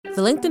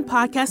The LinkedIn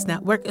Podcast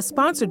Network is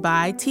sponsored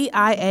by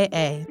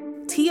TIAA.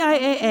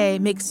 TIAA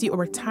makes you a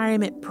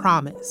retirement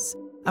promise,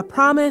 a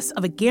promise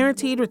of a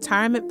guaranteed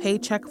retirement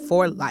paycheck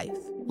for life.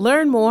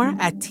 Learn more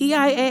at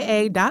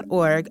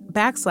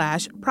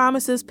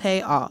TIAA.org/promises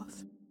pay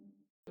off.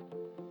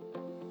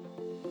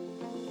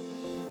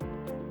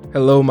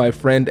 Hello, my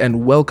friend,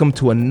 and welcome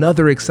to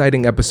another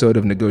exciting episode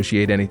of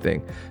Negotiate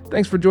Anything.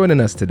 Thanks for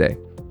joining us today.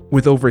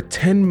 With over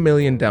 10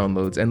 million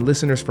downloads and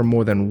listeners from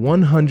more than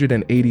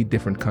 180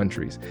 different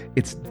countries,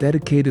 it's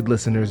dedicated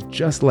listeners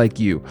just like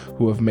you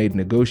who have made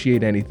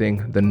Negotiate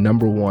Anything the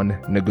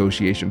 #1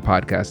 negotiation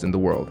podcast in the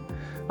world.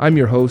 I'm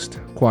your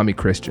host, Kwame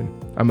Christian.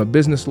 I'm a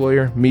business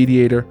lawyer,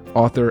 mediator,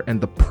 author,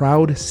 and the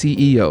proud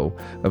CEO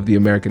of the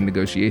American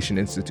Negotiation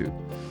Institute.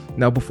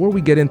 Now, before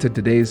we get into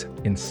today's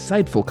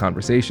insightful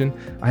conversation,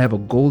 I have a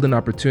golden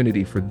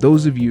opportunity for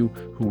those of you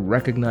who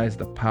recognize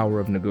the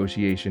power of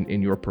negotiation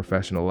in your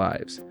professional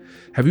lives.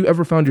 Have you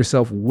ever found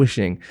yourself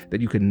wishing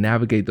that you could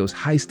navigate those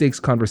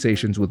high-stakes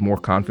conversations with more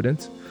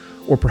confidence?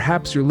 Or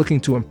perhaps you're looking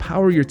to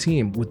empower your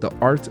team with the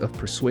art of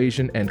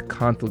persuasion and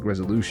conflict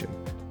resolution.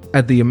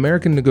 At the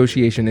American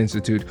Negotiation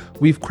Institute,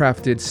 we've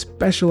crafted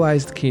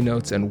specialized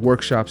keynotes and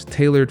workshops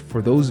tailored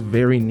for those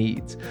very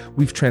needs.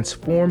 We've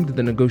transformed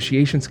the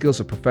negotiation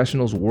skills of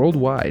professionals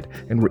worldwide,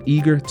 and we're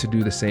eager to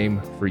do the same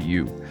for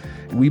you.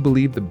 We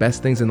believe the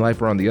best things in life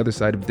are on the other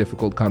side of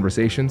difficult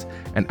conversations,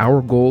 and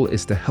our goal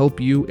is to help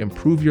you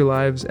improve your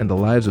lives and the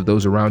lives of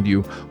those around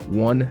you,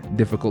 one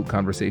difficult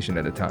conversation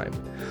at a time.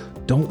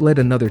 Don't let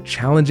another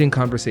challenging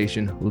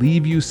conversation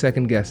leave you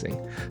second guessing.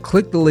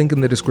 Click the link in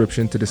the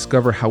description to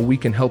discover how we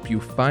can help you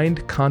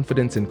find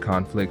confidence in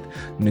conflict,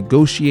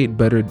 negotiate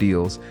better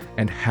deals,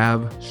 and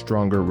have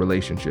stronger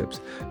relationships.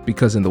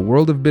 Because in the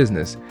world of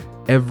business,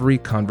 every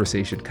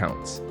conversation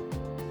counts.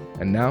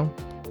 And now,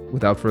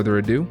 without further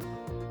ado,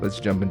 let's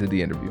jump into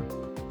the interview.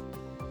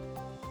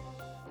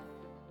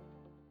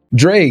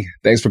 Dre,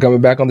 thanks for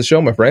coming back on the show,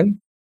 my friend.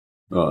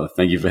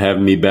 Thank you for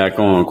having me back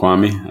on,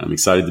 Kwame. I'm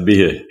excited to be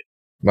here.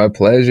 My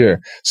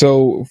pleasure.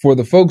 So for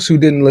the folks who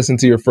didn't listen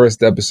to your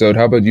first episode,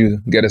 how about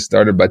you get us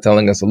started by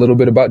telling us a little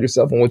bit about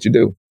yourself and what you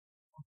do?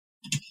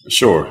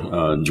 Sure.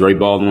 Dre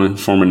Baldwin,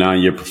 former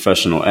 9-year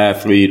professional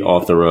athlete,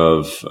 author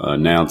of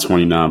now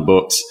 29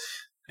 books.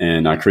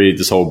 And I created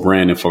this whole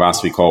brand and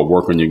philosophy called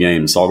Work on Your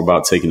Game. It's all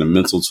about taking the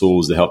mental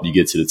tools to help you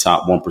get to the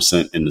top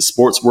 1% in the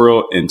sports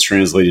world and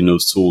translating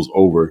those tools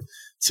over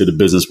to the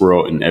business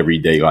world and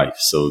everyday life.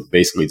 So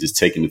basically just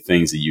taking the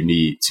things that you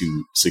need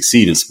to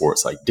succeed in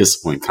sports, like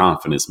discipline,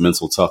 confidence,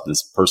 mental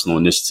toughness, personal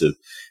initiative,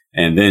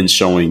 and then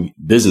showing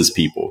business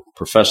people,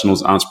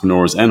 professionals,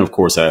 entrepreneurs, and of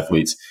course,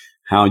 athletes,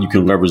 how you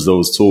can leverage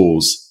those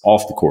tools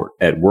off the court,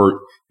 at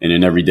work, and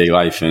in everyday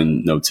life.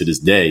 And to this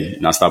day,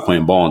 and I stopped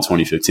playing ball in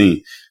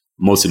 2015,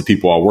 most of the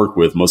people I work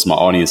with, most of my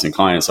audience and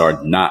clients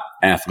are not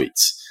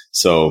athletes.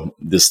 So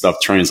this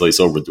stuff translates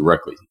over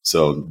directly.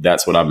 So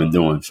that's what I've been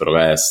doing for the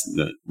last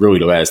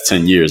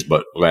 10 years,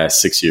 but the last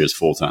 6 years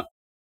full time.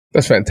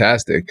 That's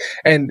fantastic.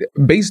 And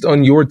based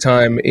on your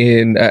time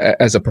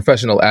as a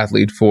professional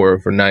athlete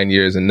for 9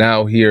 years and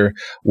now here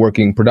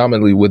working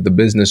predominantly with the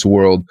business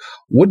world,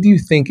 what do you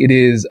think it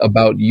is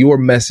about your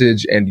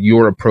message and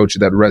your approach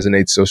that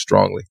resonates so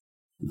strongly?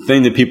 The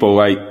thing that people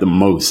like the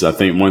most, I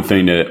think one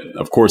thing that,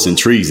 of course,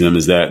 intrigues them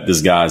is that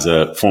this guy's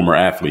a former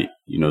athlete.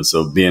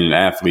 So being an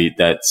athlete,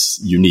 that's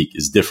unique,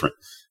 is different.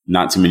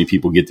 Not too many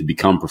people get to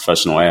become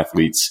professional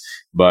athletes,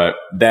 but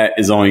that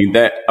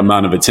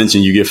amount of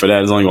attention you get for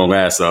that is only going to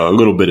last a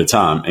little bit of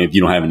time if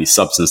you don't have any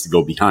substance to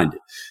go behind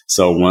it.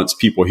 So once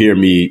people hear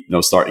me,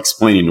 start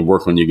explaining the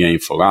Work on Your Game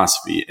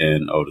philosophy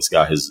and, this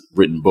guy has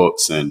written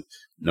books and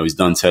he's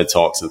done TED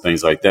Talks and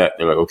things like that.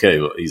 They're like, okay,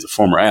 well, he's a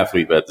former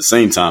athlete, but at the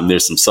same time,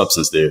 there's some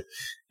substance there.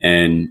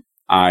 And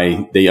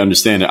they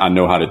understand that I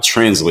know how to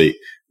translate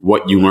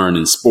what you learn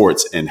in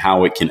sports and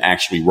how it can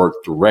actually work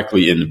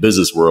directly in the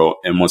business world.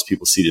 And once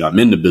people see that I'm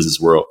in the business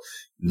world,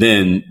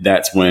 then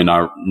that's when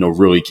I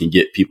really can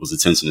get people's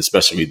attention,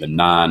 especially the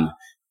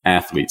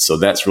non-athletes. So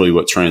that's really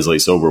what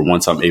translates over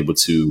once I'm able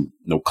to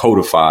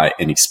codify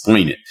and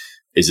explain it.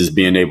 It's just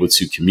being able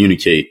to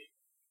communicate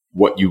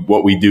what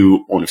we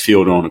do on the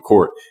field or on the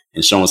court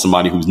and showing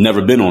somebody who's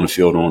never been on the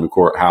field or on the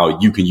court how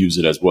you can use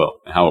it as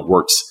well and how it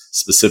works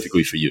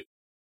specifically for you.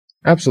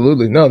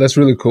 Absolutely. No, that's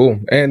really cool.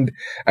 And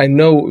I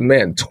know,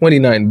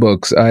 29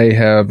 books. I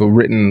have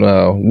written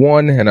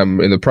one and I'm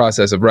in the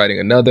process of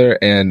writing another.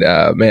 And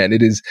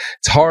it's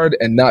hard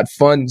and not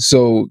fun.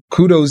 So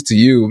kudos to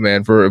you,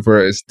 man,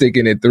 for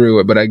sticking it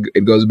through. But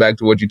it goes back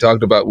to what you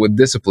talked about with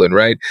discipline,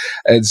 right?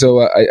 And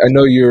so I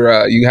know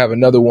you have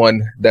another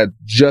one that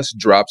just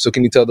dropped. So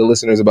can you tell the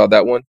listeners about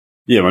that one?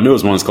 Yeah, my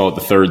newest one's called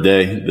The Third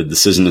Day, the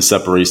decision that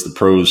separates the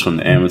pros from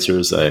the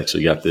amateurs. I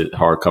actually got the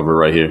hardcover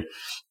right here.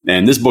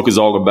 And this book is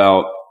all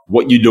about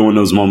what you do in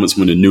those moments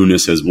when the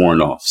newness has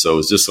worn off. So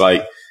it's just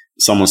like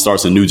someone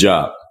starts a new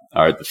job,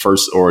 all right,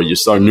 or you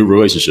start a new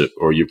relationship,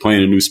 or you're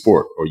playing a new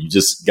sport, or you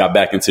just got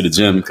back into the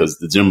gym because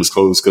the gym was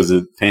closed because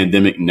of the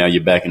pandemic and now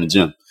you're back in the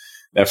gym.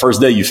 That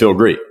first day you feel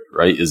great,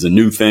 right? It's a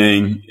new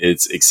thing.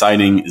 It's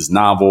exciting. It's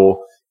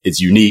novel. It's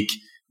unique.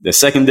 The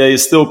second day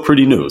is still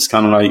pretty new. It's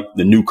kind of like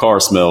the new car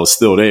smell is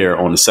still there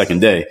on the second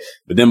day.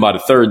 But then by the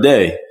third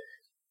day,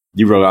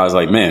 you realize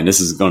like, man, this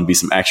is going to be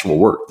some actual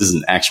work. This is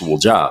an actual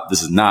job.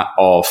 This is not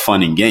all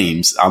fun and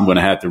games. I'm going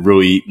to have to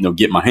really,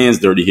 get my hands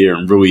dirty here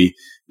and really,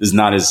 it's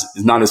not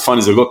as fun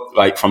as it looked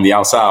like from the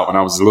outside when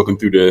I was looking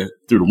through the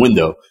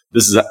window.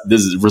 This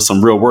is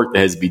some real work that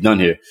has to be done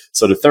here.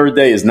 So the third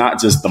day is not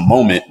just the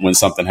moment when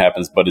something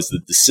happens, but it's the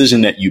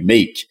decision that you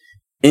make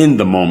in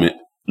the moment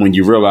when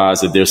you realize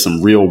that there's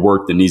some real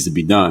work that needs to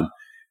be done.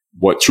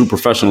 What true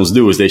professionals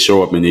do is they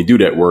show up and they do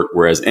that work,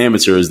 whereas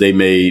amateurs, they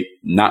may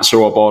not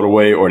show up all the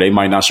way or they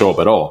might not show up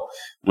at all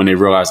when they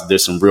realize that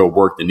there's some real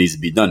work that needs to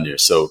be done there.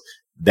 So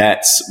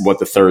that's what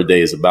the third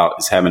day is about,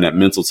 is having that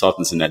mental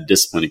toughness and that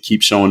discipline to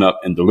keep showing up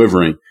and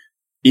delivering,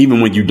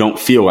 even when you don't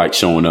feel like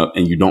showing up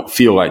and you don't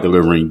feel like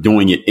delivering,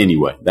 doing it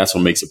anyway. That's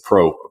what makes a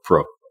pro a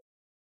pro.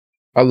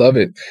 I love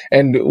it.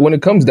 And when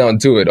it comes down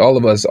to it, all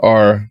of us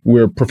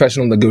we're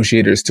professional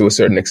negotiators to a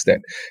certain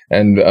extent.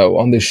 And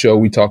on this show,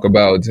 we talk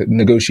about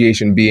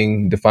negotiation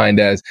being defined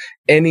as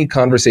any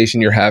conversation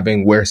you're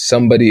having where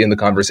somebody in the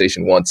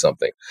conversation wants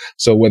something.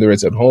 So whether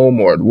it's at home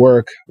or at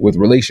work, with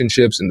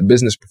relationships in the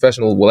business,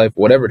 professional life,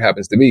 whatever it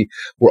happens to be,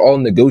 we're all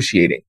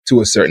negotiating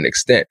to a certain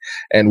extent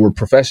and we're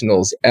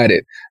professionals at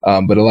it.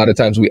 But a lot of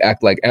times we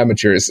act like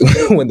amateurs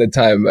when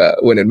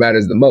it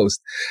matters the most.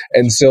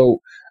 And so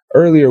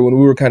earlier, when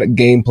we were kind of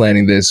game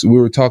planning this, we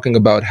were talking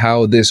about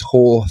how this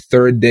whole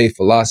third day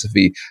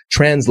philosophy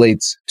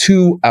translates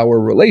to our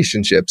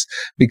relationships,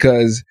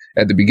 because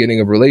at the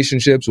beginning of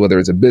relationships, whether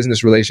it's a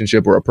business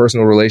relationship or a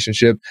personal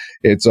relationship,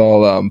 it's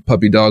all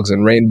puppy dogs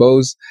and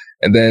rainbows.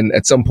 And then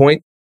at some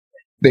point,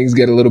 things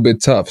get a little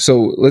bit tough.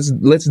 So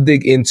let's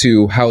dig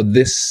into how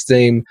this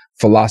same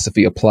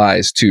philosophy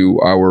applies to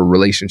our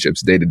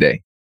relationships day to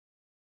day.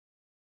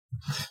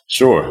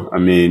 Sure. I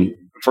mean,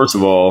 first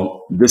of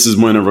all, this is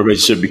when a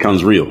relationship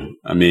becomes real.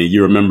 I mean,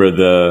 you remember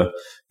the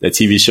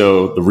TV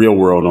show, The Real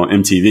World on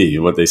MTV,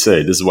 and what they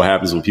say. This is what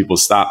happens when people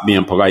stop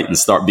being polite and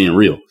start being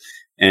real.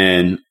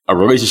 And a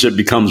relationship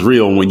becomes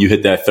real when you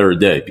hit that third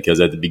day, because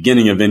at the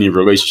beginning of any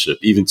relationship,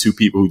 even two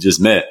people who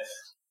just met,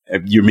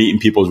 you're meeting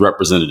people's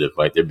representative,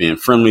 like they're being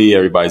friendly,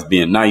 everybody's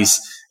being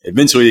nice.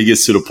 Eventually it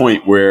gets to the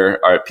point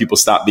where people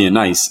stop being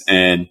nice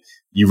and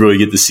you really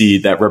get to see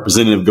that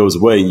representative goes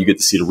away and you get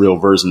to see the real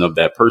version of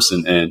that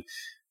person. And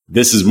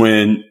this is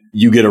when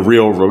you get a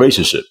real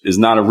relationship. It's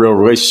not a real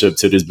relationship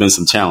till there's been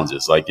some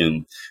challenges. Like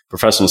in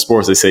professional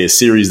sports, they say a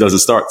series doesn't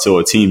start till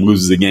a team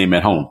loses a game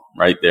at home,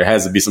 right? There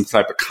has to be some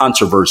type of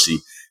controversy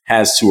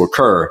has to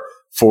occur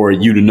for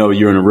you to know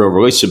you're in a real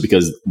relationship,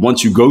 because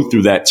once you go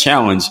through that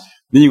challenge,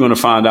 then you're going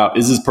to find out,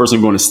 is this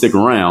person going to stick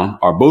around?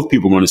 Are both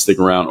people going to stick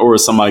around? Or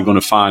is somebody going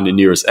to find the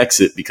nearest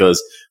exit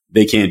because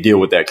they can't deal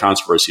with that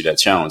controversy, that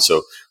challenge?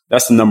 So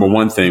that's the number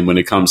one thing when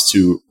it comes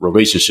to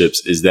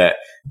relationships, is that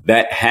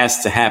has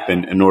to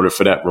happen in order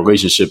for that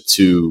relationship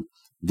to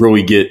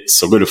really get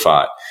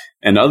solidified.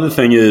 And the other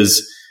thing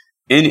is,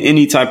 in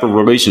any type of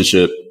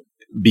relationship,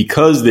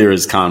 because there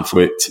is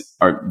conflict,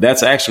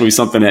 that's actually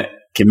something that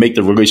can make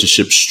the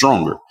relationship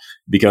stronger.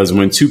 Because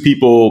when two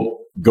people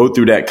go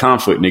through that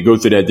conflict and they go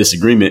through that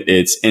disagreement,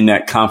 it's in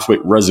that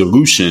conflict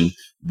resolution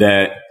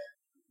that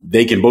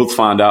they can both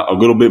find out a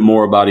little bit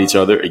more about each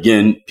other.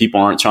 Again,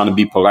 people aren't trying to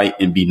be polite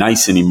and be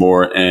nice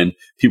anymore, and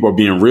people are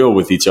being real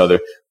with each other.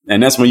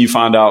 And that's when you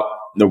find out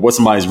what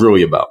somebody's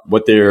really about,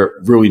 what they're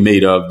really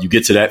made of. You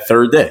get to that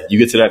third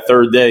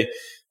day.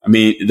 I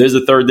mean, there's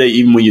a third day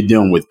even when you're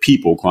dealing with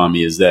people,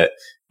 Kwame, is that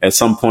at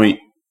some point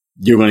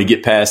you're going to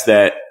get past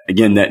that,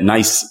 again, that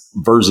nice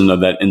version of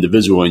that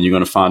individual, and you're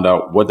going to find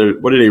out what are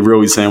they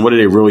really saying? What are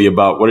they really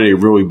about? What are they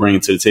really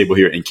bringing to the table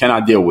here? And can I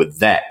deal with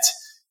that?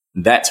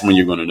 That's when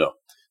you're going to know.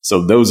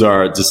 So those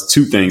are just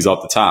two things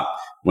off the top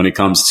when it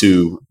comes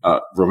to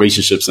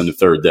relationships in the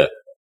third day.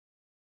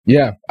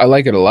 Yeah, I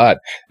like it a lot.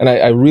 And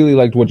I really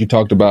liked what you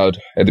talked about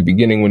at the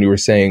beginning when you were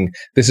saying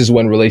this is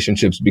when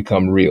relationships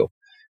become real.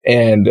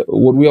 And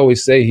what we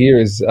always say here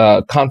is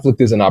conflict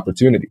is an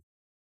opportunity.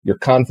 Your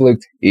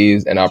conflict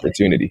is an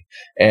opportunity.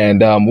 And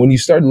when you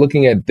start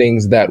looking at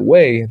things that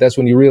way, that's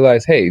when you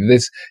realize, hey,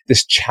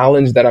 this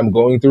challenge that I'm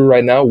going through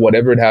right now,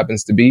 whatever it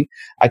happens to be,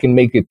 I can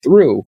make it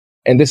through.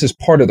 And this is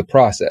part of the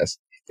process.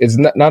 It's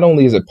not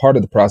only is it part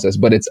of the process,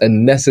 but it's a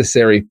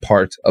necessary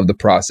part of the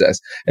process.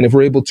 And if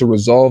we're able to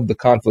resolve the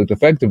conflict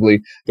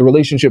effectively, the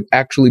relationship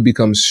actually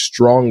becomes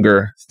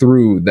stronger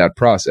through that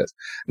process.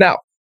 Now,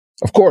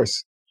 of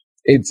course,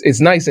 it's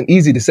nice and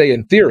easy to say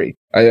in theory.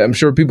 I'm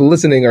sure people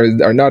listening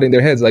are nodding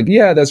their heads like,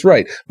 yeah, that's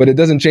right. But it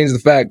doesn't change the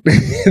fact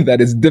that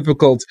it's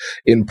difficult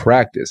in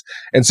practice.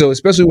 And so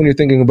especially when you're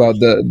thinking about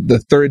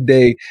the third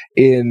day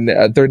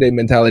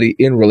mentality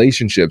in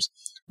relationships,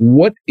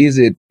 what is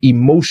it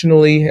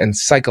emotionally and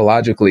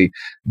psychologically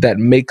that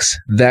makes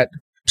that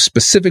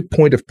specific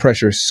point of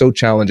pressure so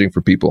challenging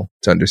for people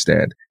to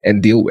understand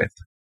and deal with?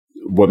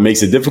 What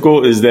makes it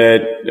difficult is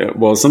that,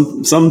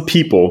 some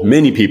people,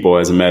 many people,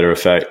 as a matter of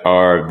fact,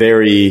 are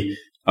very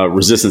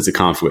resistant to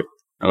conflict.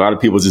 A lot of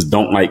people just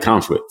don't like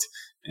conflict.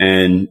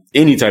 And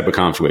any type of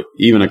conflict,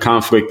 even a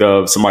conflict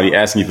of somebody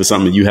asking you for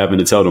something and you having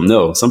to tell them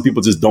no. Some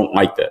people just don't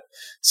like that.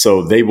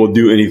 So they will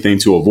do anything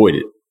to avoid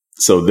it.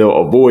 So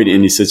they'll avoid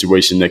any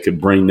situation that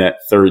could bring that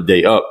third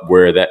day up,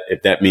 where that,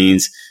 if that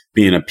means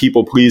being a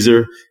people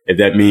pleaser, if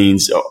that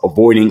means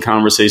avoiding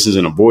conversations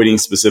and avoiding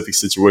specific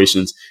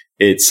situations,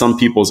 it's some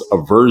people's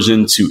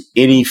aversion to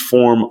any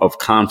form of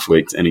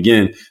conflict. And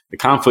again, the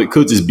conflict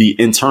could just be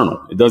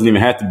internal. It doesn't even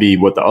have to be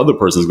what the other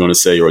person is going to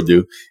say or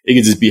do. It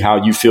could just be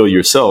how you feel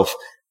yourself,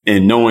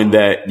 and knowing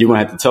that you're going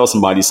to have to tell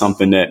somebody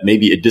something that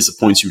maybe it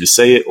disappoints you to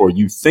say it, or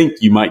you think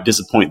you might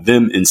disappoint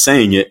them in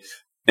saying it.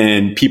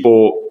 And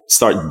people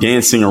start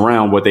dancing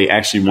around what they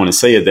actually want to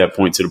say at that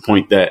point, to the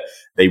point that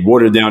they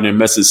water down their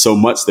message so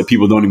much that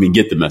people don't even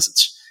get the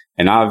message.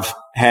 And I've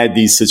had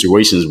these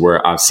situations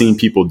where I've seen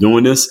people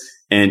doing this,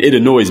 and it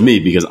annoys me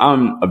because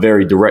I'm a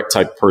very direct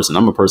type of person.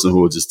 I'm a person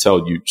who will just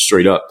tell you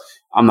straight up.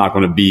 I'm not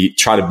going to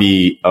try to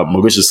be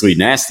maliciously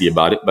nasty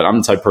about it, but I'm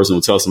the type of person who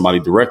will tell somebody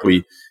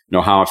directly,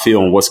 how I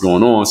feel and what's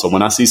going on. So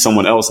when I see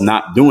someone else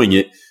not doing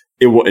it,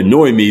 it will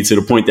annoy me to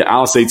the point that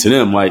I'll say to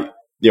them, like,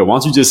 yeah, why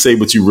don't you just say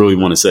what you really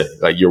want to say?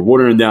 Like, you're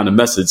watering down the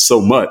message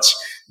so much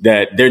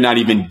that they're not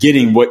even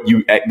getting what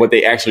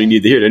they actually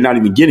need to hear. They're not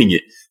even getting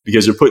it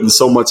because you're putting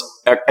so much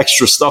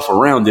extra stuff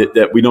around it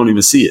that we don't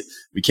even see it.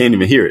 We can't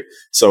even hear it.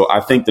 So I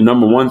think the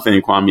number one thing,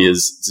 Kwame,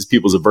 is just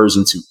people's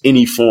aversion to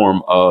any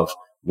form of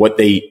what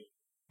they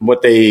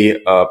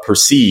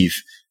perceive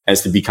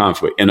as to be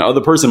conflict. And the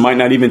other person might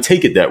not even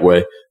take it that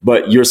way,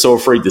 but you're so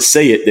afraid to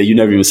say it that you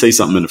never even say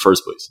something in the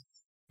first place.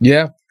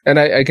 Yeah. And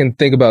I can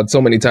think about so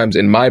many times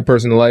in my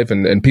personal life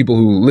and people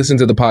who listen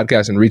to the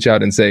podcast and reach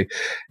out and say,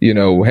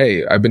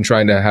 hey, I've been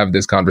trying to have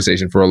this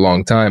conversation for a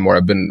long time, or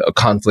I've been a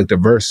conflict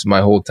averse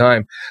my whole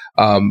time,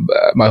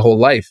 my whole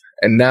life.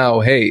 And now,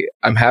 hey,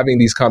 I'm having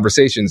these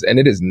conversations and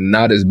it is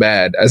not as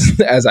bad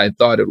as I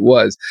thought it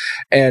was.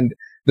 And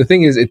the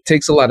thing is, it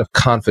takes a lot of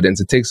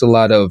confidence. It takes a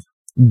lot of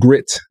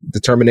grit,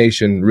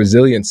 determination,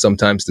 resilience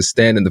sometimes to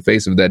stand in the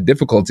face of that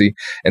difficulty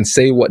and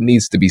say what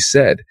needs to be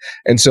said.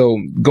 And so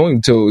going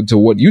to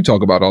what you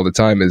talk about all the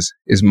time is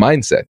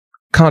mindset,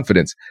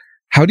 confidence.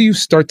 How do you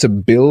start to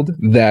build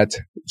that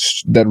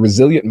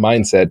resilient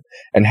mindset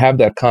and have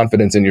that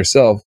confidence in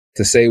yourself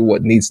to say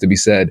what needs to be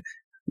said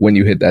when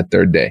you hit that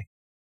third day?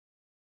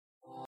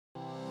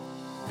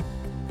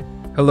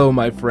 Hello,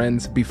 my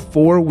friends.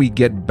 Before we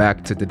get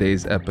back to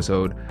today's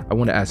episode, I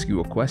want to ask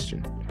you a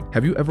question.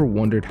 Have you ever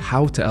wondered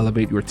how to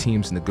elevate your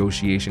team's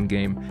negotiation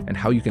game and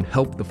how you can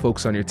help the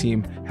folks on your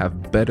team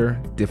have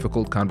better,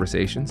 difficult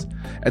conversations?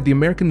 At the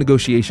American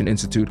Negotiation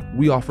Institute,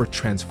 we offer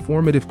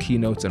transformative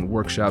keynotes and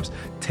workshops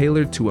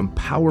tailored to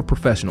empower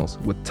professionals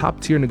with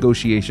top-tier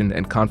negotiation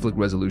and conflict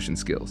resolution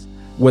skills.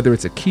 Whether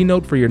it's a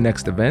keynote for your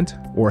next event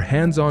or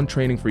hands-on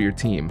training for your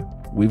team,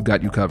 we've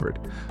got you covered.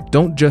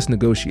 Don't just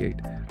negotiate.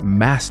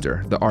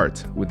 Master the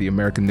art with the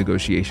American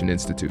Negotiation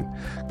Institute.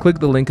 Click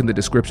the link in the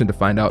description to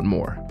find out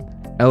more.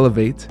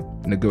 Elevate,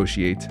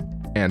 negotiate,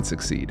 and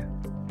succeed.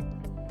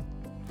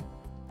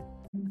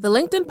 The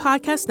LinkedIn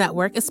Podcast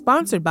Network is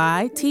sponsored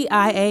by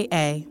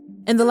TIAA.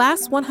 In the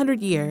last 100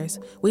 years,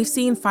 we've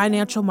seen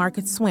financial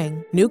markets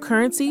swing, new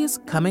currencies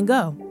come and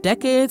go,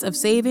 decades of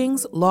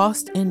savings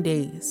lost in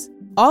days,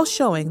 all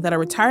showing that a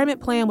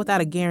retirement plan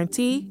without a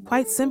guarantee,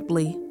 quite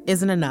simply,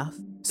 isn't enough.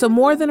 So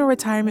more than a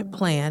retirement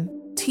plan,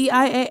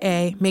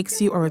 TIAA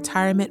makes you a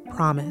retirement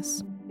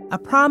promise. A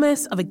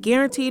promise of a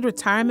guaranteed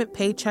retirement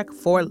paycheck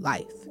for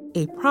life.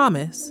 A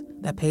promise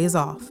that pays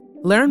off.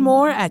 Learn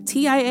more at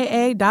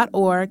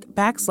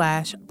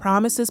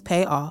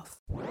TIAA.org/promisespayoff.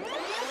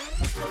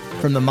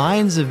 From the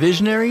minds of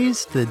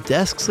visionaries to the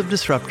desks of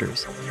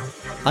disruptors,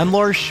 I'm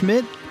Lars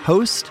Schmidt,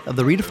 host of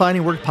the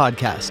Redefining Work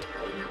podcast.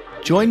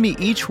 Join me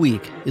each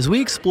week as we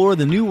explore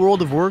the new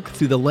world of work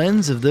through the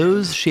lens of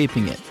those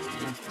shaping it.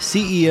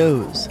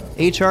 CEOs,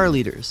 HR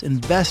leaders,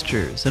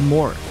 investors, and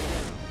more.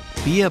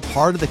 Be a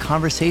part of the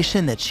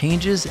conversation that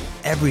changes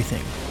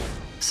everything.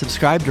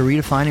 Subscribe to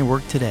Redefining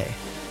Work today.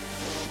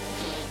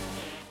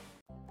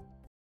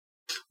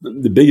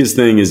 The biggest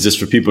thing is just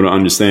for people to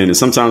understand that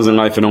sometimes in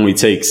life it only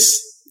takes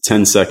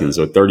 10 seconds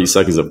or 30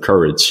 seconds of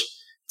courage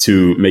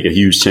to make a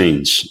huge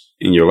change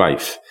in your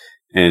life.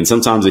 And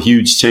sometimes a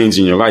huge change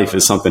in your life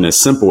is something as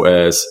simple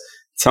as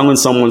telling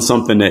someone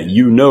something that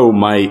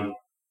might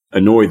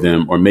annoy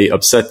them or may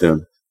upset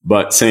them,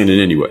 but saying it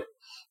anyway.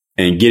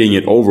 And getting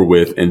it over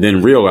with, and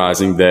then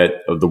realizing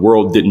that the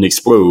world didn't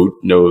explode.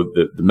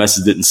 The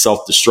message didn't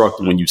self-destruct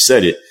when you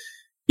said it,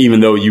 even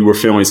though you were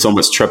feeling so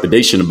much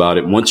trepidation about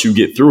it. Once you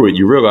get through it,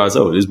 you realize,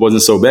 this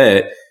wasn't so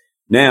bad.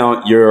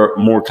 Now you're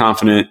more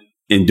confident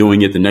in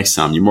doing it the next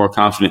time. You're more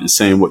confident in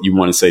saying what you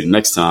want to say the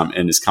next time.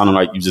 And it's kind of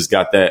like you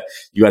got that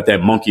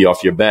monkey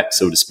off your back,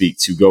 so to speak,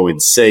 to go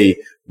and say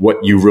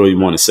what you really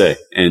want to say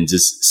and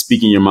just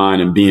speaking your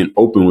mind and being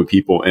open with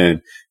people.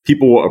 And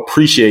people will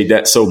appreciate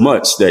that so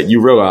much that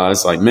you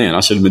realize, like, man, I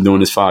should have been doing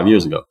this 5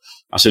 years ago.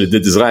 I should have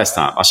did this last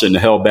time. I shouldn't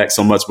have held back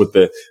so much with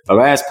the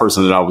last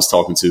person that I was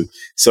talking to.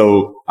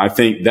 So I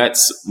think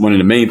that's one of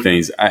the main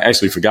things. I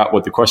actually forgot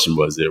what the question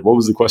was there. What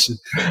was the question?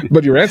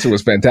 But your answer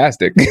was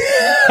fantastic.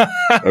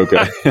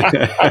 Okay.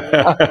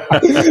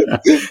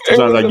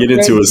 Sometimes I get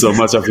into it so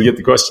much I forget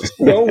the question.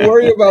 Don't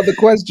worry about the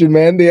question,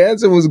 man. The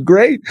answer was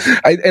great.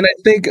 I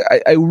think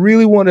I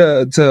really want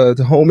to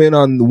home in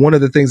on one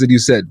of the things that you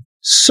said.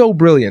 So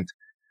brilliant.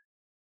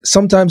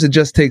 Sometimes it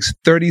just takes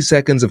 30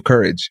 seconds of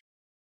courage.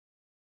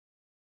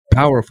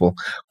 Powerful.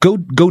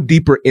 Go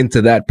deeper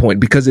into that point,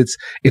 because it's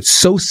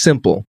so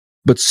simple,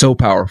 but so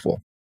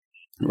powerful.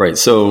 Right.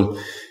 So,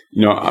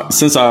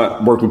 since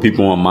I work with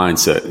people on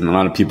mindset, and a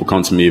lot of people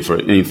come to me for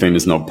anything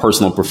that's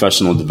personal,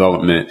 professional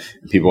development,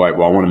 and people are like,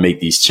 well, I want to make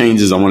these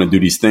changes. I want to do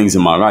these things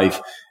in my life.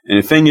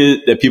 And the thing is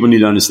that people need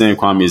to understand,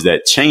 Kwame, is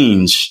that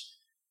change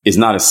is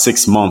not a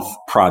 6-month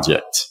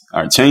project.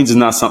 All right. Change is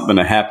not something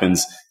that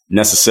happens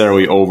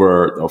necessarily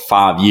over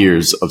 5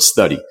 years of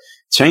study.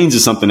 Change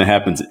is something that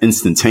happens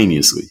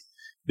instantaneously.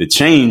 The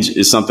change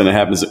is something that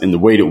happens in the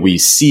way that we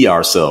see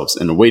ourselves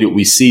and the way that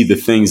we see the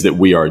things that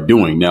we are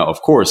doing. Now,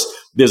 of course,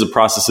 there's a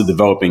process of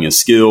developing a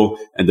skill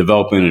and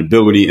developing an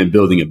ability and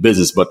building a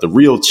business. But the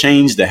real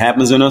change that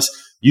happens in us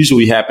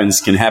usually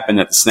can happen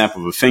at the snap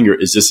of a finger.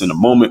 Is just in a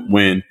moment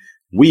when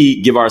we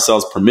give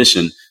ourselves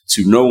permission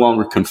to no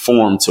longer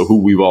conform to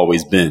who we've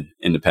always been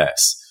in the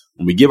past.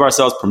 When we give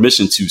ourselves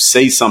permission to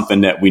say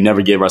something that we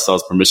never gave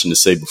ourselves permission to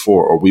say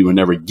before, or we were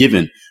never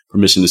given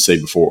permission to say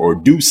before, or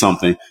do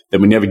something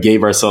that we never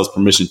gave ourselves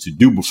permission to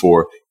do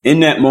before, in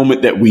that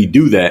moment that we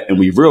do that and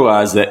we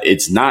realize that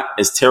it's not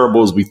as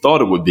terrible as we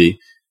thought it would be,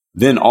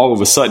 then all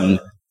of a sudden,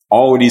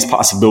 all of these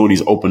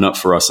possibilities open up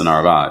for us in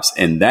our lives.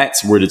 And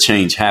that's where the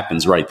change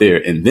happens right there.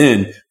 And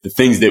then the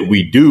things that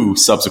we do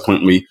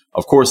subsequently,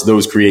 of course,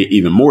 those create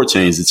even more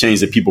change, the change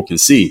that people can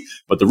see.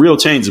 But the real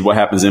change is what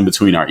happens in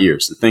between our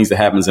ears, the things that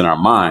happens in our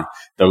mind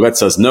that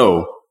lets us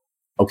know,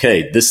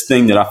 okay, this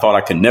thing that I thought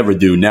I could never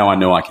do, now I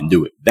know I can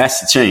do it.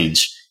 That's the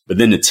change. But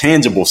then the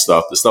tangible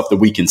stuff, the stuff that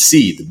we can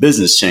see, the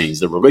business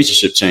change, the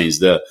relationship change,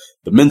 the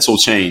mental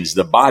change,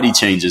 the body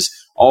changes,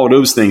 all of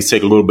those things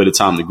take a little bit of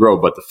time to grow.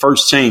 But the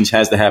first change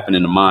has to happen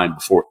in the mind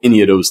before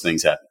any of those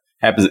things happen.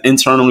 Happens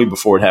internally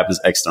before it happens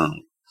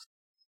externally.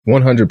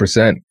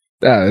 100%.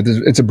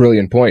 It's a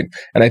brilliant point.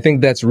 And I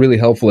think that's really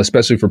helpful,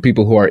 especially for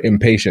people who are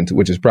impatient,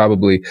 which is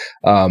probably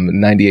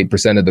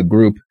 98% of the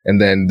group.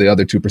 And then the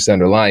other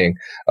 2% are lying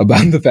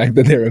about the fact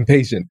that they're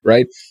impatient,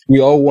 right? We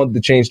all want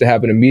the change to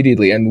happen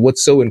immediately. And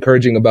what's so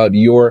encouraging about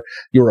your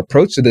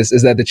approach to this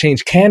is that the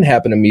change can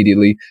happen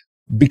immediately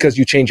because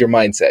you change your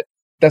mindset.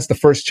 That's the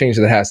first change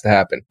that has to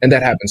happen. And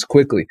that happens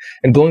quickly.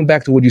 And going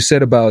back to what you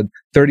said about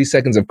 30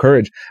 seconds of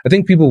courage, I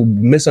think people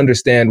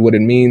misunderstand what it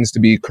means to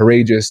be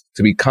courageous,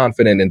 to be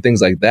confident, and things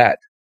like that.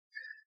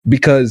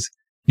 Because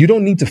you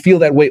don't need to feel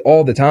that way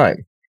all the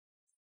time.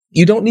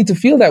 You don't need to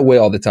feel that way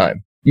all the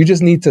time. You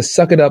just need to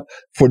suck it up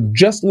for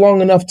just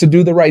long enough to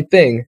do the right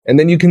thing. And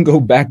then you can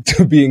go back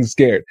to being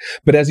scared.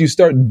 But as you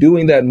start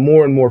doing that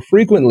more and more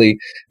frequently,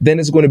 then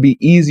it's going to be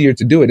easier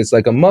to do it. It's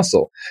like a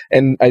muscle.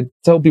 And I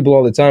tell people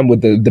all the time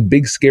with the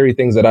big scary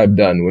things that I've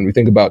done when we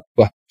think about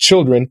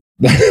children,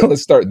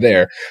 let's start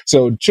there.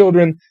 So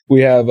children,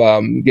 we have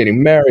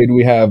getting married,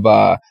 we have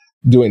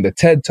doing the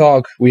TED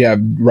Talk, we have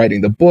writing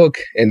the book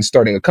and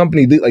starting a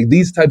company, like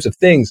these types of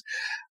things.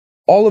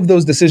 All of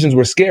those decisions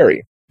were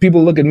scary.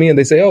 People look at me and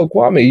they say, oh,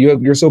 Kwame,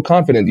 you're so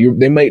confident.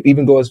 They might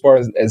even go as far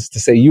as to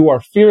say you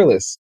are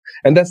fearless.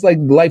 And that's like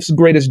life's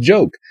greatest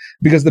joke,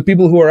 because the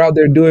people who are out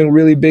there doing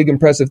really big,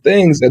 impressive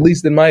things, at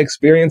least in my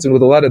experience and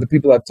with a lot of the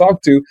people I've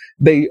talked to,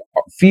 they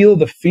feel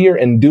the fear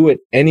and do it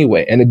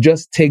anyway. And it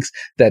just takes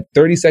that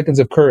 30 seconds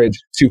of courage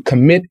to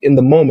commit in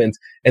the moment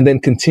and then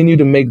continue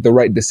to make the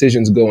right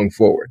decisions going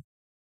forward.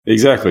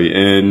 Exactly.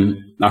 And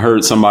I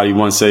heard somebody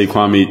once say,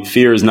 Kwame,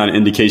 fear is not an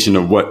indication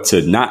of what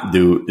to not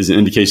do, is an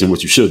indication of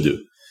what you should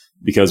do.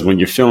 Because when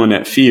you're feeling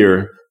that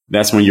fear,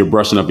 that's when you're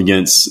brushing up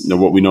against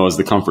what we know as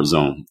the comfort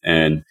zone.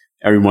 And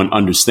everyone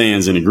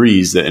understands and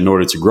agrees that in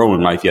order to grow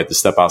in life, you have to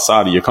step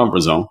outside of your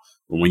comfort zone.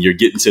 But when you're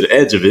getting to the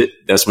edge of it,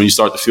 that's when you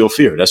start to feel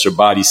fear. That's your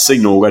body's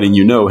signal letting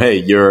you know, hey,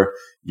 you're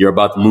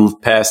about to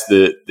move past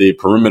the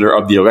perimeter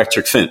of the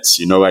electric fence,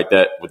 like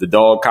that with the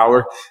dog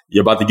collar.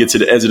 You're about to get to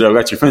the edge of the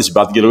electric fence. You're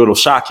about to get a little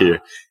shock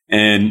here.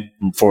 And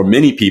for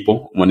many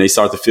people, when they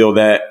start to feel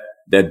that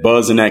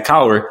buzz in that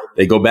collar,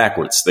 they go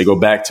backwards. They go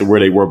back to where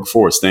they were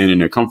before, staying in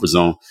their comfort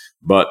zone.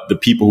 But the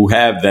people who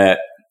have that,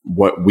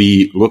 what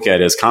we look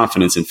at as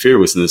confidence and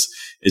fearlessness,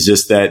 is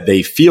just that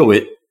they feel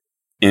it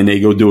and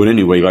they go do it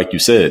anyway, like you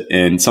said.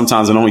 And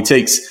sometimes it only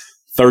takes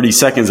 30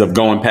 seconds of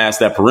going past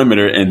that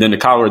perimeter, and then the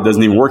collar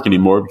doesn't even work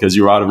anymore because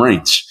you're out of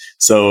range.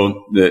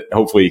 So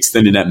hopefully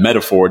extending that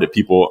metaphor that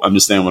people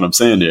understand what I'm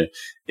saying there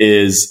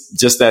is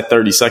just that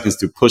 30 seconds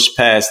to push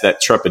past that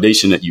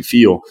trepidation that you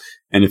feel.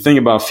 And the thing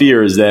about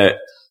fear is that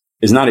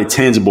it's not a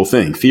tangible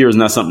thing. Fear is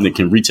not something that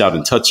can reach out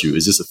and touch you.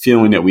 It's just a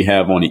feeling that we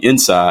have on the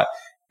inside.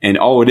 And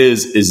all it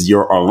is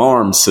your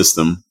alarm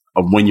system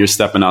of when you're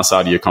stepping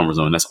outside of your comfort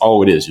zone. That's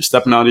all it is. You're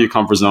stepping out of your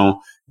comfort zone.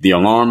 The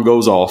alarm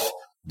goes off.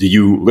 Do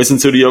you listen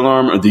to the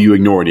alarm or do you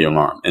ignore the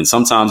alarm? And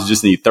sometimes you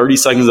just need 30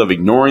 seconds of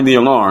ignoring the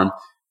alarm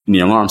and the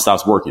alarm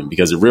stops working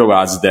because it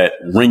realizes that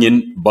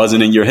ringing,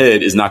 buzzing in your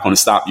head is not going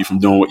to stop you from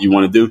doing what you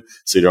want to do.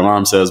 So the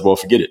alarm says, well,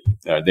 forget it.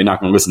 They're not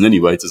going to listen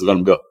anyway. Just let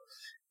them go.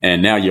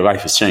 And now your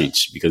life has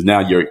changed because now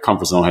your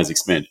comfort zone has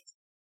expanded.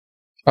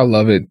 I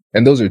love it.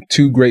 And those are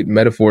two great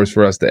metaphors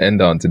for us to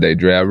end on today,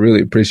 Dre. I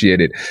really appreciate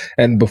it.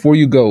 And before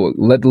you go,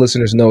 let the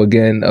listeners know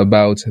again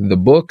about the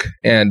book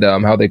and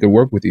how they could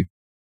work with you.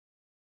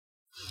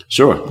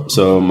 Sure.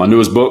 So my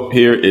newest book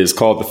here is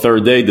called The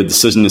Third Day, The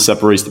Decision That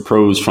Separates the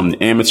Pros from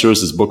the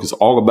Amateurs. This book is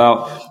all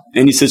about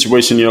any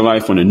situation in your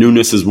life when the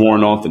newness is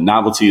worn off, the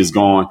novelty is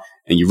gone,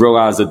 and you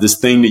realize that this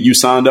thing that you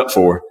signed up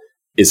for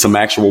is some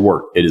actual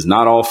work. It is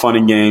not all fun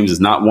and games.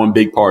 It's not one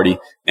big party.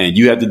 And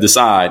you have to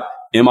decide,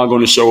 am I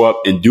going to show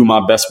up and do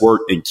my best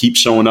work and keep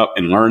showing up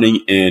and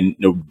learning and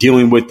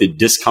dealing with the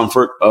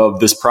discomfort of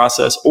this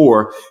process?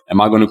 Or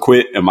am I going to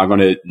quit? Am I going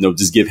to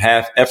just give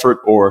half effort?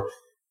 Or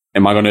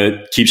am I going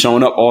to keep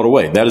showing up all the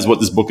way? That is what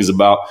this book is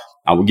about.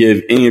 I will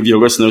give any of your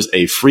listeners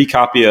a free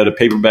copy of the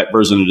paperback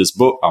version of this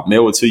book. I'll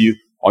mail it to you.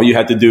 All you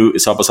have to do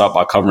is help us out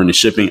by covering the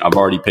shipping. I've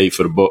already paid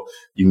for the book.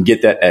 You can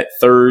get that at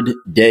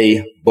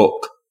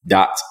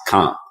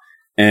thirddaybook.com.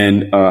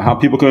 And how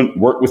people can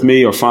work with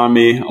me or find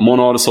me, I'm on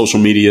all the social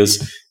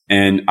medias.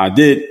 And I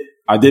did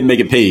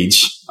make a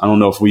page. I don't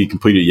know if we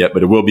completed it yet,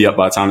 but it will be up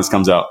by the time this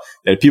comes out.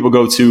 That if people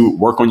go to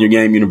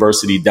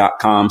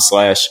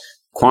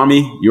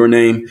workonyourgameuniversity.com/Kwame, your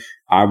name,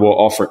 I will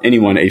offer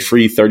anyone a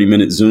free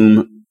 30-minute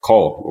Zoom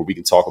call where we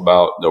can talk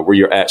about where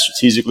you're at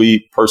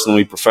strategically,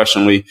 personally,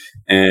 professionally,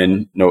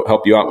 and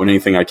help you out with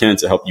anything I can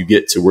to help you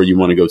get to where you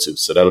want to go to.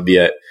 So that'll be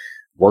at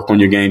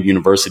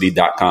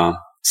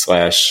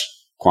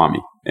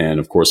workonyourgameuniversity.com/Kwame.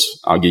 And of course,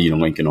 I'll give you the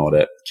link and all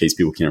that in case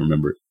people can't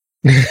remember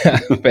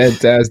it.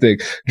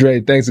 Fantastic. Dre,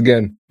 thanks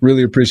again.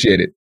 Really appreciate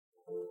it.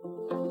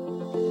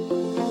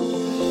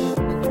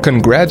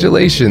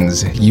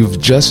 Congratulations! You've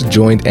just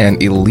joined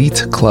an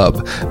elite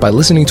club. By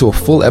listening to a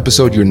full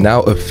episode, you're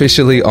now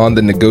officially on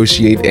the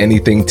Negotiate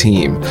Anything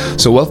team.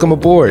 So welcome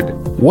aboard.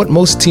 What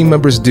most team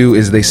members do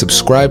is they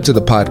subscribe to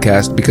the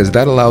podcast because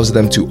that allows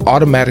them to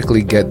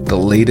automatically get the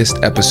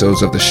latest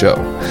episodes of the show.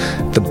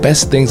 The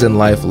best things in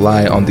life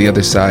lie on the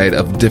other side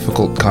of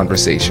difficult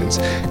conversations.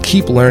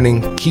 Keep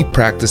learning, keep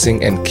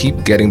practicing, and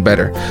keep getting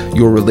better.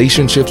 Your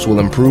relationships will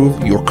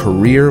improve, your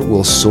career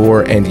will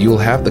soar, and you'll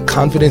have the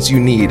confidence you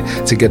need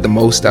to get the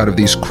most out of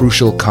these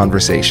crucial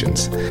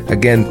conversations.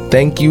 Again,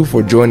 thank you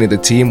for joining the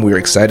team. We're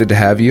excited to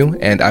have you,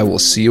 and I will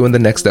see you in the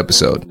next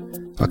episode.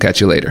 I'll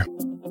catch you later.